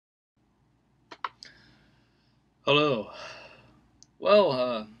Hello.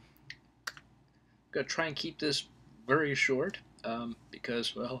 Well, gonna try and keep this very short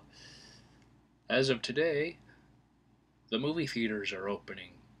because, well, as of today, the movie theaters are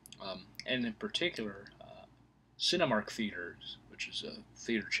opening, and in particular, Cinemark Theaters, which is a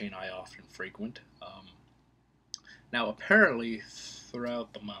theater chain I often frequent. Now, apparently,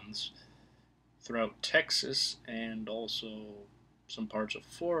 throughout the months, throughout Texas and also some parts of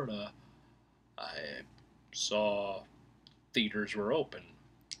Florida, I saw theaters were open,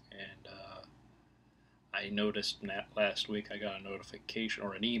 and I noticed that last week I got a notification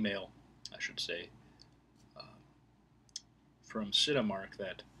or an email, I should say, uh, from Cinemark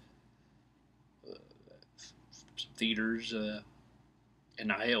that uh, some theaters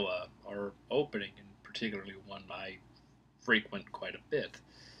in Iowa are opening, and particularly one I frequent quite a bit.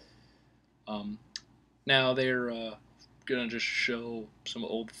 Um, Now they're gonna just show some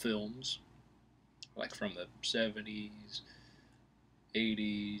old films, like from the '70s,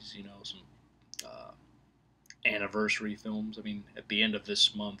 '80s. Some uh, anniversary films. I mean, at the end of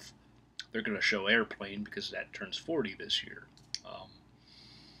this month, they're going to show Airplane because that turns 40 this year. Um,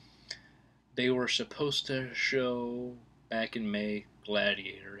 they were supposed to show back in May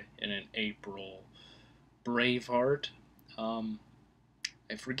Gladiator and in April Braveheart. Um,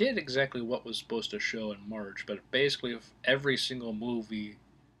 I forget exactly what was supposed to show in March, but basically every single movie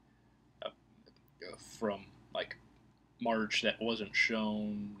uh, from like March that wasn't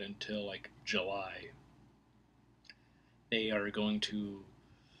shown until like July, they are going to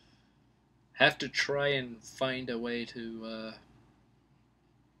have to try and find a way to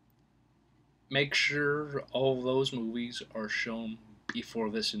make sure all those movies are shown before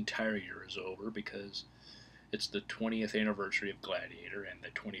this entire year is over because it's the 20th anniversary of Gladiator and the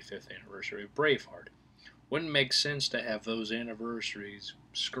 25th anniversary of Braveheart. Wouldn't make sense to have those anniversaries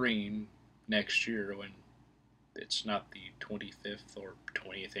screen next year when it's not the 25th or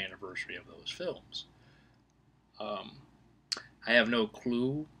 20th anniversary of those films. Um, I have no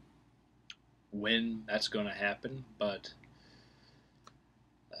clue when that's going to happen, but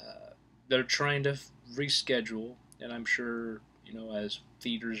they're trying to reschedule, and I'm sure as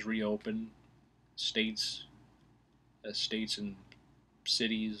theaters reopen, states, states and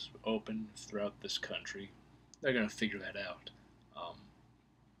cities open throughout this country, they're gonna figure that out. Um,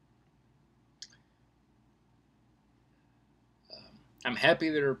 I'm happy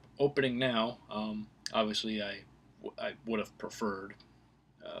they're opening now. Obviously, I would have preferred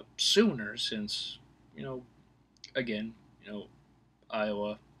sooner since you know again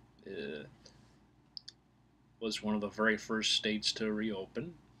Iowa uh, was one of the very first states to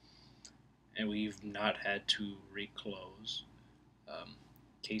reopen, and we've not had to reclose. Um,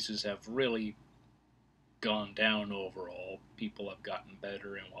 Cases have really gone down overall. People have gotten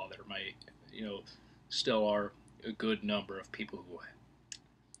better, and while there might, still are a good number of people who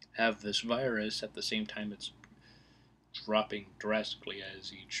have this virus, at the same time it's dropping drastically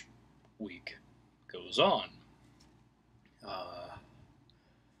as each week goes on. Uh,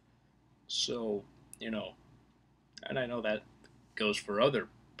 so, you know, and I know that goes for other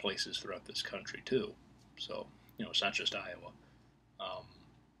places throughout this country too. So, it's not just Iowa. Um,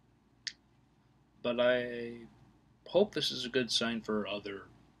 but I hope this is a good sign for other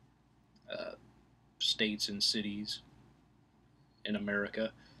uh, states and cities in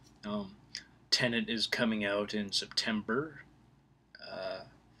America. Um, Tenet is coming out in September. Uh,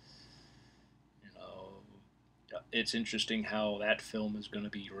 you know, it's interesting how that film is going to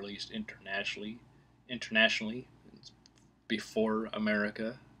be released internationally before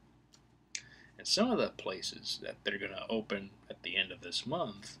America. And some of the places that they're going to open at the end of this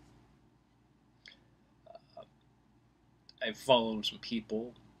month, uh, I've followed some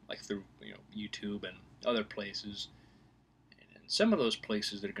people like through YouTube and other places, and some of those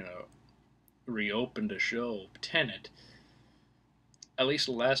places they're going to reopen to show Tenet. At least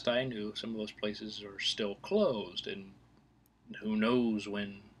the last I knew, some of those places are still closed, and who knows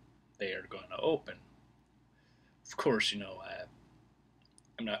when they are going to open. Of course,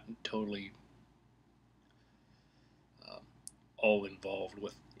 I'm not totally um, all involved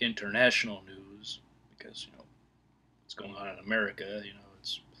with international news because what's going on in America.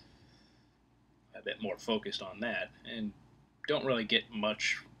 It's a bit more focused on that, and don't really get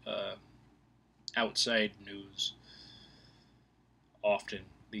much outside news often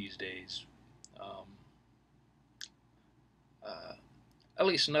these days. Um, uh, at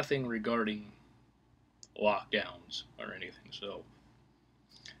least nothing regarding lockdowns or anything. So,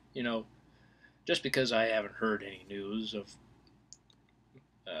 you know, just because I haven't heard any news of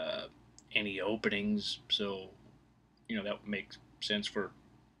uh, any openings, so that would make sense for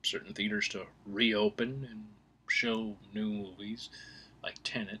certain theaters to reopen and show new movies like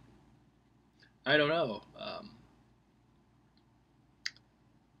Tenet. I don't know,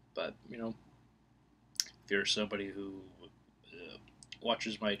 but if you're somebody who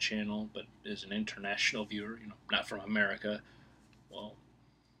watches my channel but is an international viewer, not from America, well,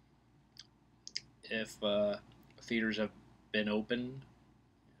 if theaters have been open,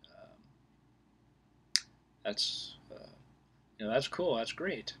 uh, that's cool. That's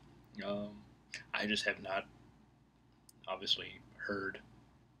great. Um, I just have not obviously heard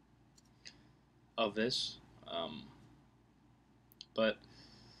of this, um, but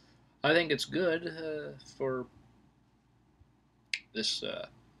I think it's good for this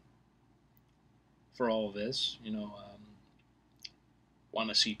for all of this. Want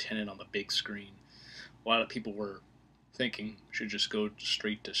to see Tenet on the big screen. A lot of people were thinking should just go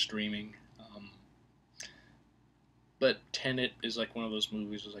straight to streaming. But Tenet is like one of those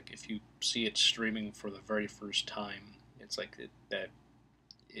movies. Is like if you see it streaming for the very first time, it's like that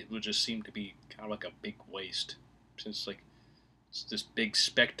it would just seem to be kind of like a big waste, since like it's this big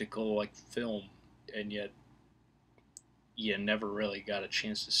spectacle like film, and yet you never really got a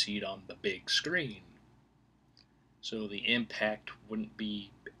chance to see it on the big screen. So the impact wouldn't be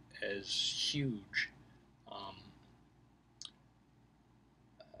as huge. Um,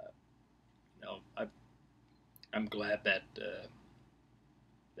 I'm glad that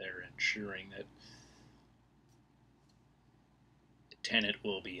they're ensuring that Tenet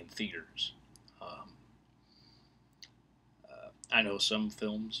will be in theaters. Um, I know some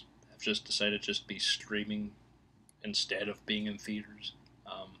films have just decided to just be streaming instead of being in theaters.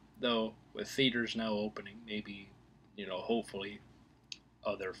 Though with theaters now opening, maybe hopefully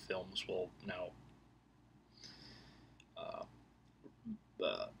other films will now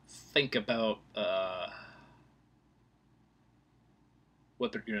uh, think about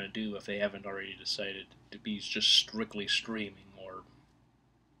what they're going to do if they haven't already decided to be just strictly streaming, or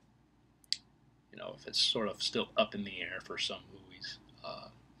if it's sort of still up in the air for some movies.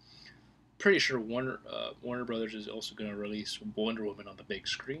 Pretty sure Warner Brothers is also going to release Wonder Woman on the big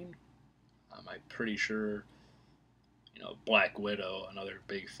screen. I'm pretty sure Black Widow, another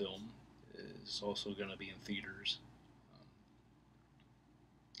big film, is also going to be in theaters. Um,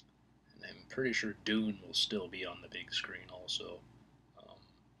 and I'm pretty sure Dune will still be on the big screen also. Um,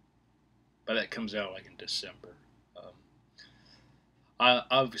 but that comes out like in December. Um,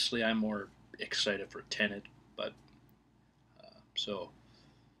 obviously, I'm more excited for Tenet, but so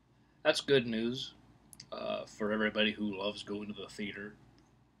that's good news for everybody who loves going to the theater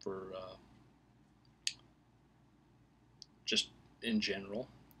for just in general.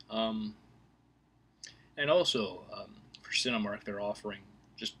 Um, and also for Cinemark, they're offering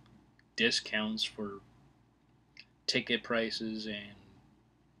just discounts for ticket prices, and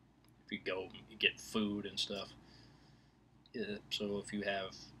if you go, you get food and stuff. So if you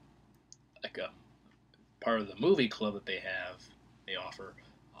have like a part of the movie club that they offer,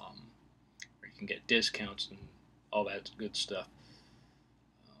 where you can get discounts and all that good stuff.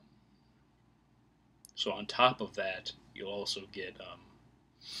 Um, so on top of that, you'll also get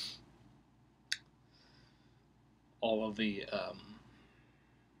all of the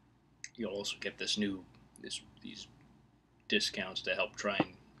you'll also get these discounts to help try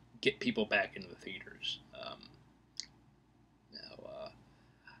and get people back into the theaters. Now,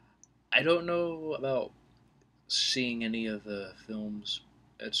 I don't know about seeing any of the films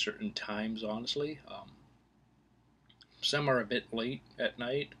at certain times. Honestly, some are a bit late at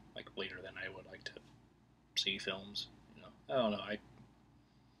night, like later than I would like to see films. I don't know. I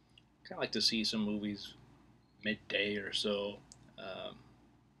kind of like to see some movies midday or so. Um,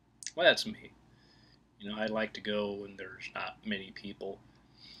 well, that's me. I like to go when there's not many people.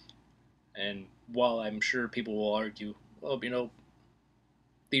 And while I'm sure people will argue, well,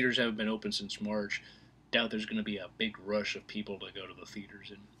 theaters haven't been open since March, doubt there's going to be a big rush of people to go to the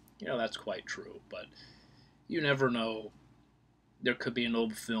theaters. And, that's quite true. But you never know. There could be an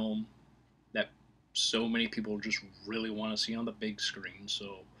old film that so many people just really want to see on the big screen.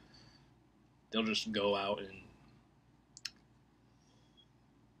 So they'll just go out and,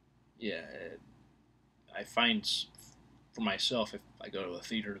 yeah, I find for myself, if I go to a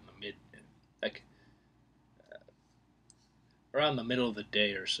theater in the like around the middle of the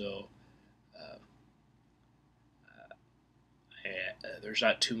day or so, uh, there's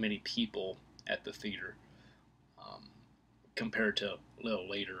not too many people at the theater um, compared to a little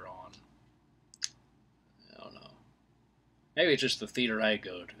later on. I don't know. Maybe it's just the theater I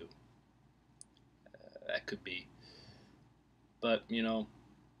go to. That could be. But,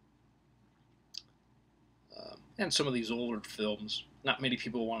 and some of these older films, not many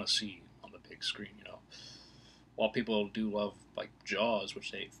people want to see on the big screen. while people do love like Jaws,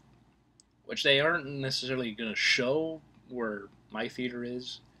 which they aren't necessarily gonna show where my theater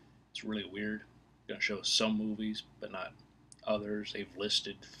is. It's really weird. Gonna show some movies, but not others. They've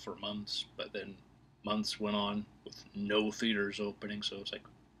listed for months, but then months went on with no theaters opening. So it's like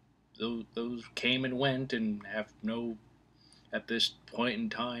those came and went, and have no at this point in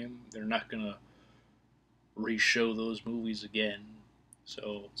time. They're not gonna re-show those movies again.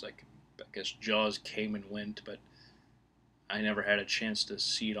 So it's like I guess Jaws came and went, but I never had a chance to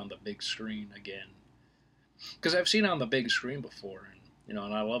see it on the big screen again. Because I've seen it on the big screen before, and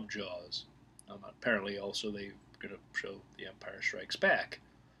and I love Jaws. Apparently, also they're gonna show The Empire Strikes Back.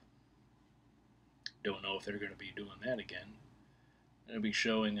 Don't know if they're gonna be doing that again. They're gonna be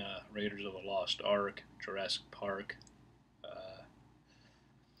showing Raiders of the Lost Ark, Jurassic Park, uh,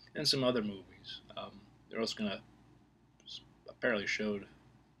 and some other movies. They're also gonna apparently showed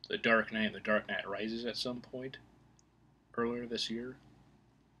The Dark Knight and The Dark Knight Rises at some point earlier this year.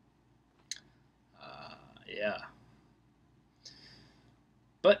 Yeah,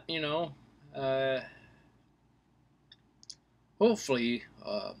 but hopefully,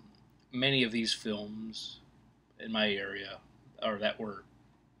 many of these films in my area, or that were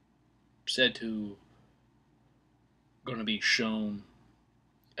said to going to be shown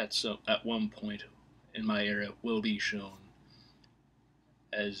at one point in my area, will be shown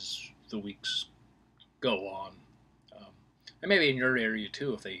as the weeks go on, um, and maybe in your area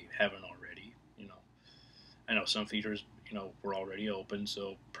too if they haven't already. I know some theaters were already open,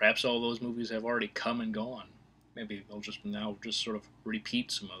 so perhaps all those movies have already come and gone. Maybe they'll just sort of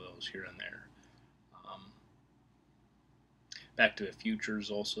repeat some of those here and there. Um, Back to the Future is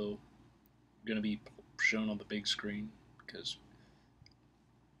also going to be shown on the big screen because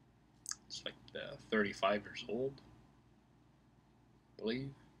it's like 35 years old, I believe.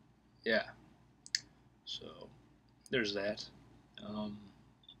 Yeah, so there's that. Um,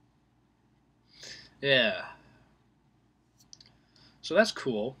 yeah, so that's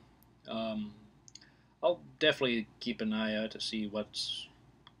cool. Um, I'll definitely keep an eye out to see what's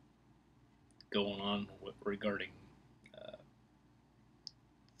going on regarding uh,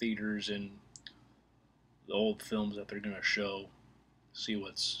 theaters and the old films that they're going to show. See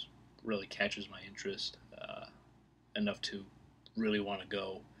what's really catches my interest enough to really want to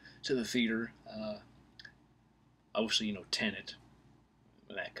go to the theater. Obviously, Tenet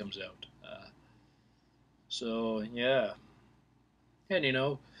when that comes out. So yeah,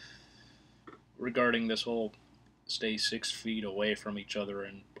 and regarding this whole stay 6 feet away from each other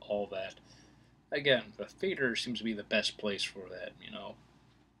and all that. Again, the theater seems to be the best place for that. If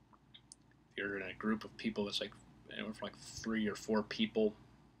you're in a group of people that's like anywhere from like 3 or 4 people,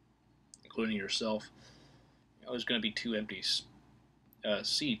 including yourself, there's going to be two empty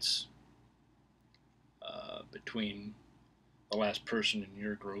seats between the last person in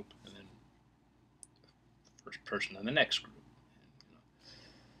your group and then the first person in the next group. You know,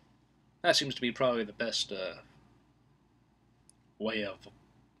 that seems to be probably the best way of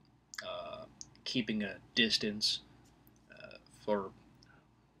uh, keeping a distance for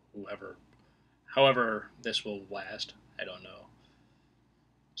whoever, however this will last. I don't know.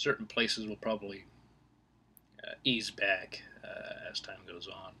 Certain places will probably ease back as time goes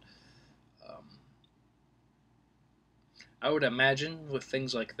on. Um, I would imagine with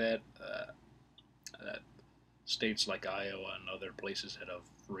things like that, states like Iowa and other places that have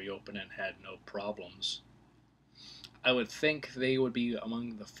reopened and had no problems, I would think they would be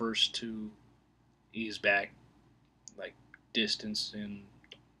among the first to ease back, like distance and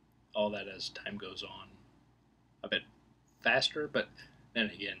all that as time goes on, a bit faster. But then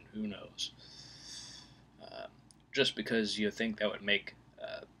again, who knows? Uh, just because you think that would make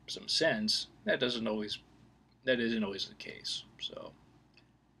some sense, that isn't always the case. So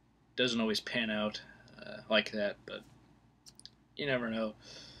it doesn't always pan out like that, but you never know.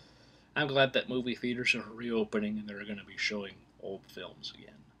 I'm glad that movie theaters are reopening and they're going to be showing old films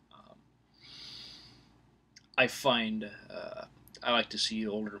again. Um, I find I like to see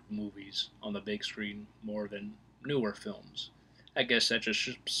older movies on the big screen more than newer films. I guess that just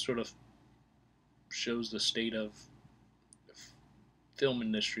sort of shows the state of the film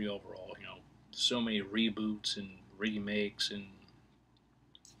industry overall. So many reboots and remakes and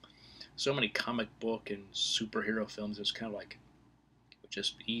so many comic book and superhero films. It's kind of like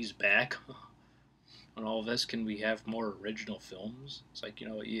just ease back on all of this. Can we have more original films? It's like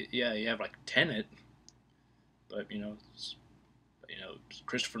yeah, you have like Tenet, but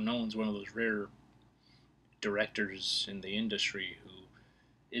Christopher Nolan's one of those rare directors in the industry who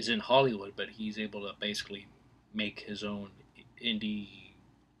is in Hollywood, but he's able to basically make his own indie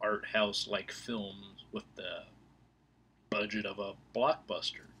art house like films with the budget of a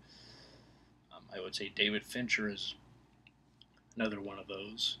blockbuster. I would say David Fincher is another one of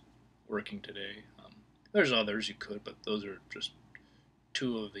those working today. There's others you could, but those are just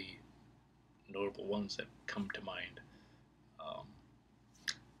two of the notable ones that come to mind. Um,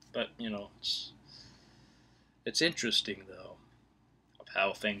 but it's interesting though of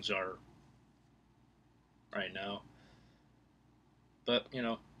how things are right now. But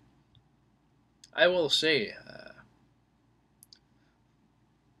I will say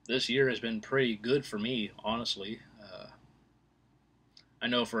this year has been pretty good for me, honestly. I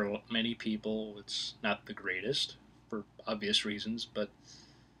know for many people it's not the greatest for obvious reasons, but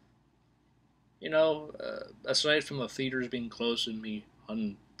aside from the theaters being closed and me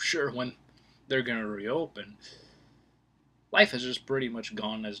unsure when they're going to reopen, life has just pretty much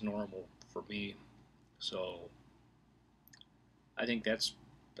gone as normal for me. So I think at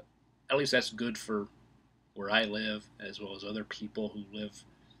least that's good for where I live, as well as other people who live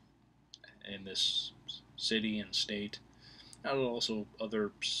in this city and state, and also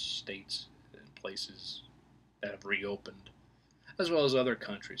other states and places that have reopened, as well as other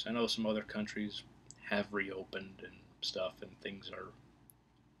countries. I know some other countries have reopened and stuff, and things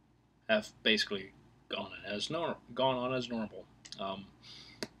have basically gone on as normal. Um,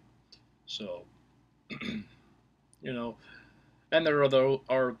 so you know, and there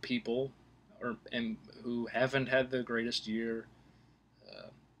are people who haven't had the greatest year. Uh,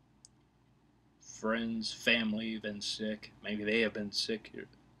 Friends, family been sick. Maybe they have been sick,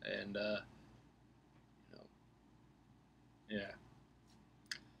 and you know, yeah.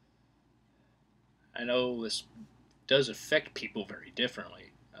 I know this does affect people very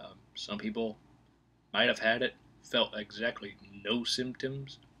differently. Some people might have had it, felt exactly no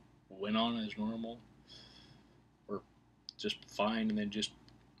symptoms, went on as normal, or just fine, and then just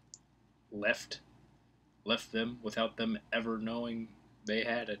left left them without them ever knowing they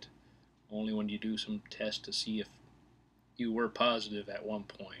had it. Only when you do some tests to see if you were positive at one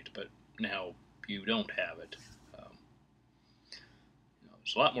point, but now you don't have it. Um,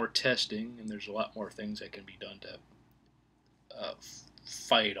 there's a lot more testing, and there's a lot more things that can be done to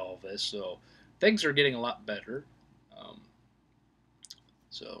fight all this. So things are getting a lot better. Um,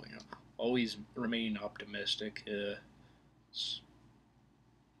 so always remain optimistic. It's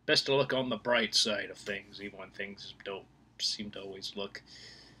best to look on the bright side of things, even when things don't seem to always look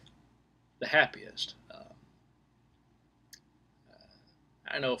the happiest.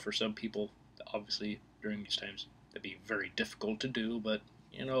 I know for some people, obviously during these times, that'd be very difficult to do, but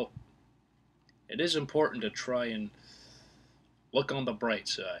it is important to try and look on the bright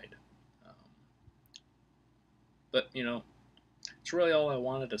side. Um, but it's really all I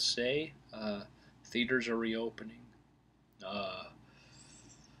wanted to say. Theaters are reopening. Uh,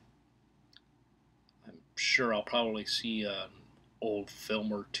 I'm sure I'll probably see an old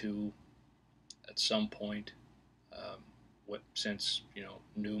film or two at some point. Since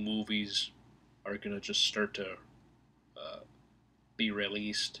new movies are gonna just start to uh, be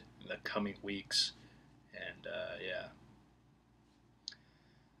released in the coming weeks, and yeah,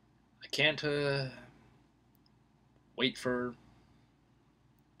 I can't wait for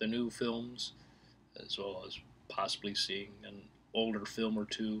the new films, as well as possibly seeing an older film or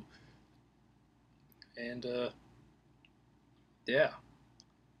two, and yeah,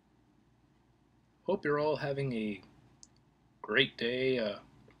 hope you're all having a great day, a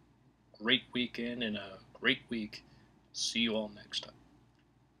great weekend, and a great week. See you all next time.